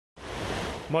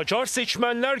Macar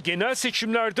seçmenler genel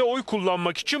seçimlerde oy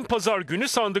kullanmak için pazar günü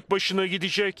sandık başına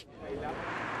gidecek.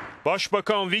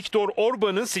 Başbakan Viktor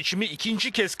Orban'ın seçimi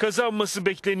ikinci kez kazanması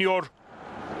bekleniyor.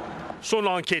 Son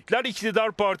anketler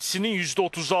iktidar partisinin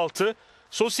 %36,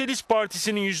 Sosyalist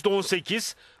Parti'nin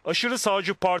 %18, aşırı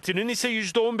sağcı partinin ise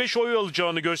 %15 oy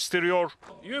alacağını gösteriyor.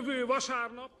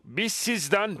 Biz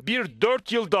sizden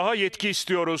 4 yıl daha yetki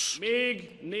istiyoruz.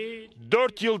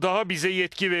 4 yıl daha bize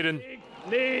yetki verin.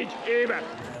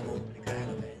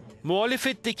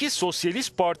 Muhalefetteki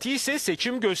Sosyalist Parti ise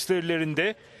seçim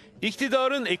gösterilerinde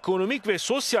iktidarın ekonomik ve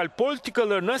sosyal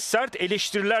politikalarına sert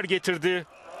eleştiriler getirdi.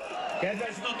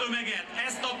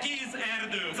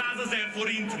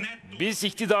 Biz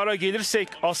iktidara gelirsek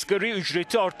asgari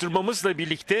ücreti arttırmamızla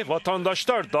birlikte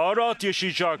vatandaşlar daha rahat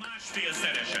yaşayacak.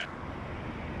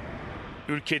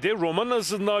 Ülkede Roman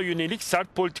azınlığa yönelik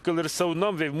sert politikaları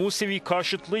savunan ve Musevi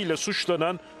karşıtlığıyla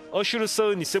suçlanan aşırı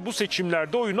sağın ise bu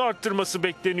seçimlerde oyunu arttırması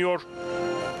bekleniyor.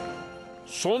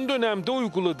 Son dönemde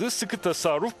uyguladığı sıkı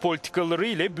tasarruf politikaları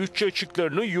ile bütçe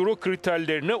açıklarını euro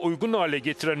kriterlerine uygun hale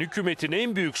getiren hükümetin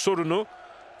en büyük sorunu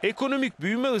ekonomik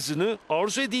büyüme hızını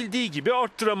arzu edildiği gibi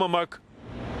arttıramamak.